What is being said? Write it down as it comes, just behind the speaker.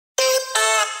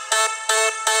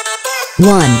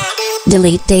1.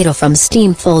 Delete data from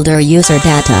Steam folder. User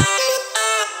data.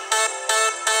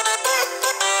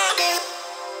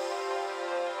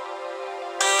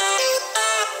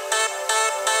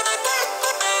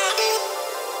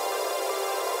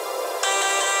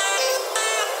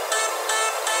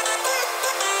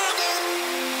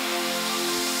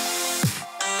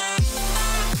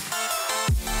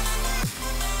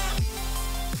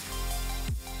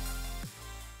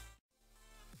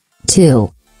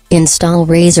 2. Install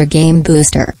Razer Game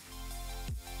Booster.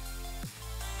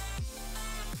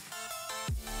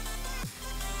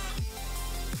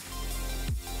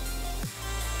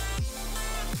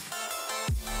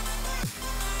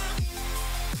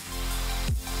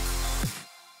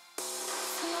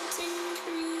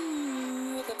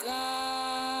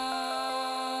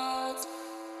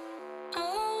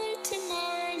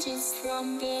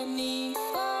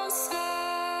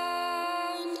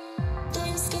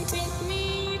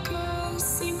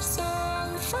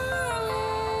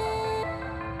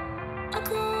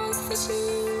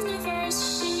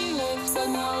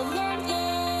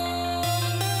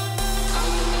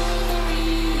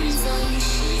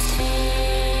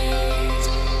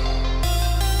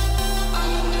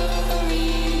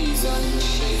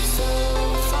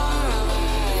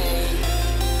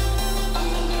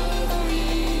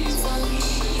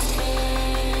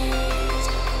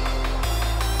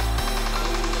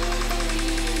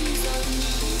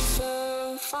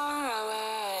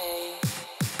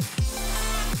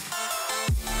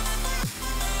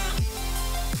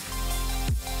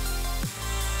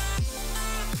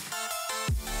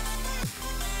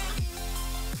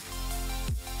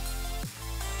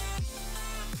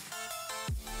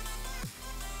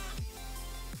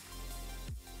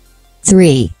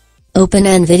 3. Open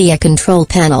NVIDIA Control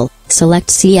Panel, select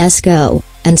CSGO,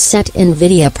 and set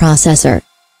NVIDIA Processor.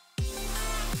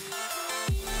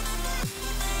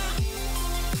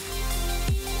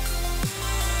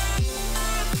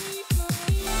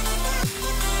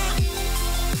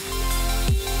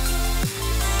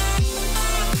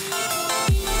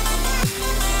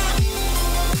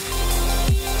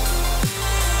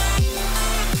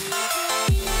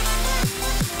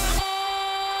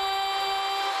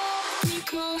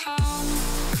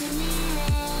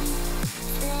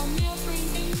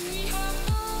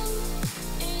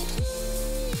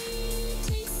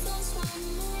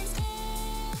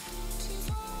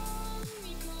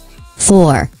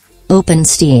 4. Open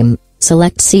Steam,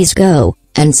 select CSGO,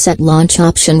 and set launch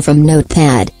option from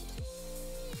Notepad.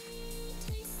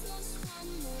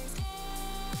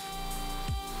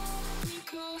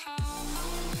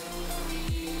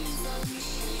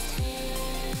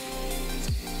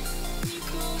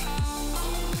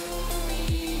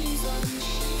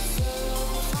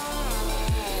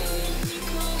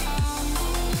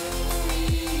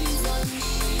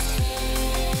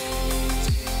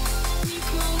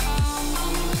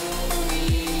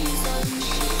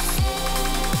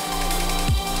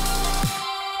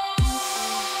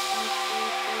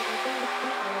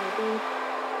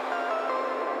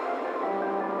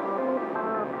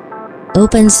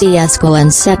 'Open CSGO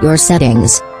and set your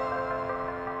settings.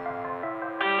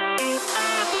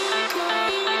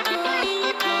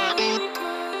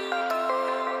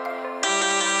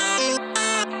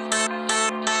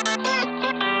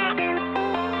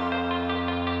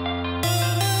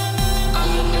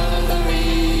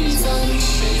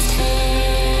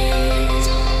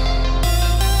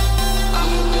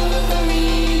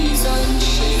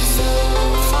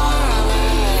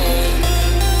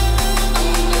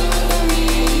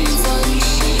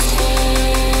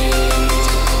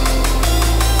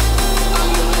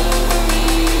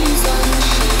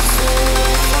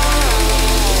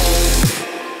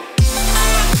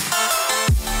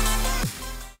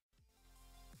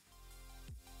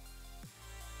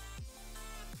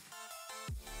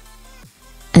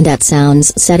 And at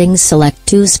Sounds settings, select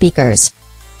 2 speakers.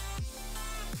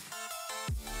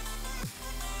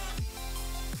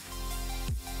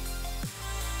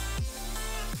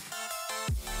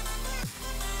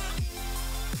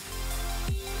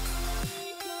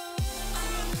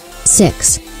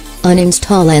 Six.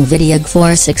 Uninstall NVIDIA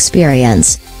GeForce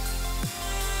Experience.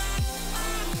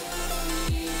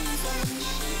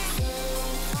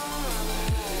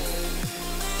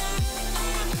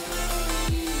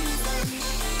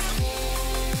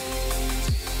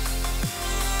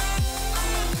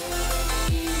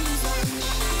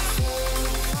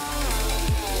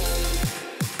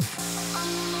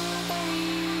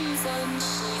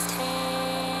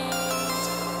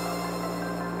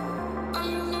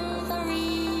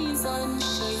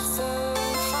 She's so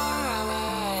far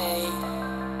away.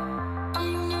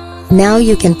 Now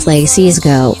you can play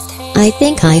CSGO. I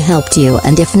think I helped you,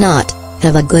 and if not,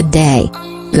 have a good day.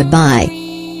 Goodbye.